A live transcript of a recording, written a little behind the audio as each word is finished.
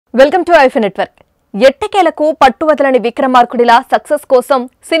Welcome to ఐఫై network. ఎట్టకేలకు పట్టువదలని విక్రమార్కుడిలా success కోసం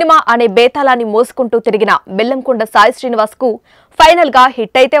cinema అనే బేతాళాన్ని మోసుకుంటూ తిరిగిన బెల్లంకొండ శ్రీనివాస్ కు ఫైనల్ గా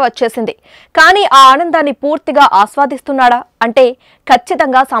హిట్ అయితే వచ్చేసింది. కానీ ఆ ఆనందాన్ని పూర్తిగా ఆస్వాదిస్తున్నాడా అంటే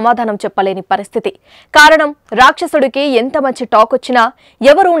ఖచ్చితంగా సమాధానం చెప్పలేని పరిస్థితి. కారణం రాక్షసుడికి ఎంత మంచి టాక్ వచ్చినా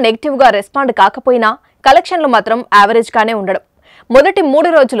ఎవరూ నెగటివ్ గా రెస్పాండ్ కాకపోయినా కలెక్షన్లు మాత్రం యావరేజ్ గానే ఉండడం. మొదటి 3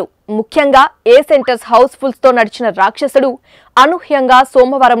 రోజులు ముఖ్యంగా ఏ సెంటర్స్ హౌస్ఫుల్స్ తో నడిచిన రాక్షసుడు అనూహ్యంగా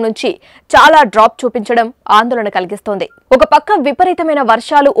సోమవారం నుంచి చాలా డ్రాప్ చూపించడం ఆందోళన కలిగిస్తోంది. ఒక పక్క విపరీతమైన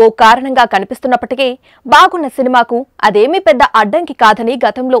వర్షాలు ఓ కారణంగా కనిపిస్తున్నప్పటికీ బాగున్న సినిమాకు అదేమీ పెద్ద అడ్డంకి కాదని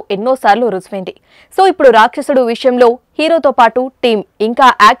గతంలో ఎన్నోసార్లు రుజువైంది. సో ఇప్పుడు రాక్షసుడు విషయంలో హీరోతో పాటు టీం ఇంకా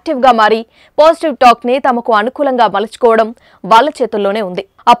యాక్టివ్ గా మారి పాజిటివ్ టాక్ ని తమకు అనుకూలంగా మలుచుకోవడం వాళ్ళ చేతుల్లోనే ఉంది.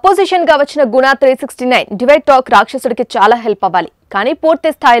 అపోజిషన్ గా వచ్చిన గుణ 369 డివైడ్ టాక్ రాక్షసుడికి చాలా హెల్ప్ అవ్వాలి. కానీ పూర్తి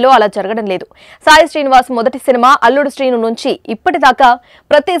స్థాయిలో అలా జరగడం లేదు. శ్రీనివాస్ మొదటి సినిమా అల్లుడు శ్రీను నుంచి ఇప్పటిదాకా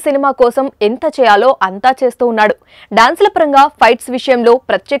ప్రతి సినిమా కోసం ఎంత చేయాలో అంతా చేస్తూ ఉన్నాడు. డాన్సుల పరంగా ఫైట్స్ విషయంలో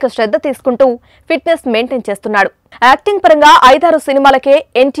ప్రత్యేక శ్రద్ధ తీసుకుంటూ ఫిట్నెస్ మెయింటైన్ చేస్తున్నాడు. యాక్టింగ్ పరంగా 5-6 సినిమాలకే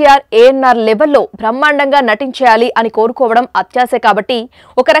ఎన్టీఆర్ ఏఎన్ఆర్ లెవెల్లో బ్రహ్మాండంగా నటించేయాలి అని కోరుకోవడం అత్యాశే కాబట్టి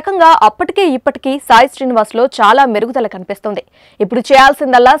ఒక రకంగా అప్పటికే ఇప్పటికీ శ్రీనివాస్ లో చాలా మెరుగుదల కనిపిస్తుంది. ఇప్పుడు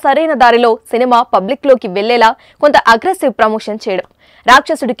చేయాల్సిందల్లా సరైన దారిలో సినిమా పబ్లిక్ లోకి వెళ్లేలా కొంత అగ్రెసివ్ ప్రమోషన్ చేయడం.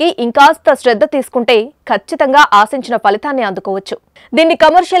 రాక్షసుడికి ఇంకాస్త శ్రద్ధ తీసుకుంటే ఖచ్చితంగా ఆశించిన ఫలితాన్ని అందుకోవచ్చు. దీన్ని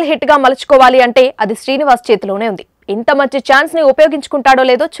కమర్షియల్ హిట్ గా మలుచుకోవాలి అంటే అది శ్రీనివాస్ చేతిలోనే ఉంది. ఇంత మంచి ఛాన్స్ ని ఉపయోగించుకుంటాడో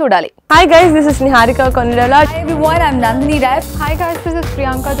లేదో చూడాలి. Hi guys, this is Niharika Kondala. Hi everyone, I'm Nandini Rai. Hi guys, this is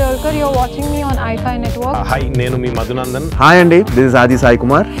Priyanka Jalkar. You're watching me on iFi Network. Hi, nenu mi Madhunandan. Hi Andy, this is Adi Sai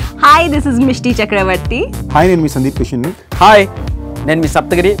Kumar. Hi, this is Mishti Chakravarti. Hi, nenu mi Sandeep Kishan. Hi, nenu mi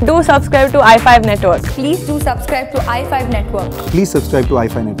Saptagiri. Do subscribe to iFi Network. Please do subscribe to i5 Network. Please subscribe to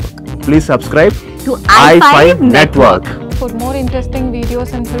iFi Network. Please subscribe To iFi Network. For more interesting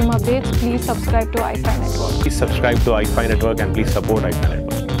videos and film updates, please subscribe to iFi Network. Please subscribe to iFi Network and please support iFi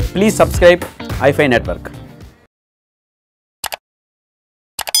Network. Please subscribe iFi Network.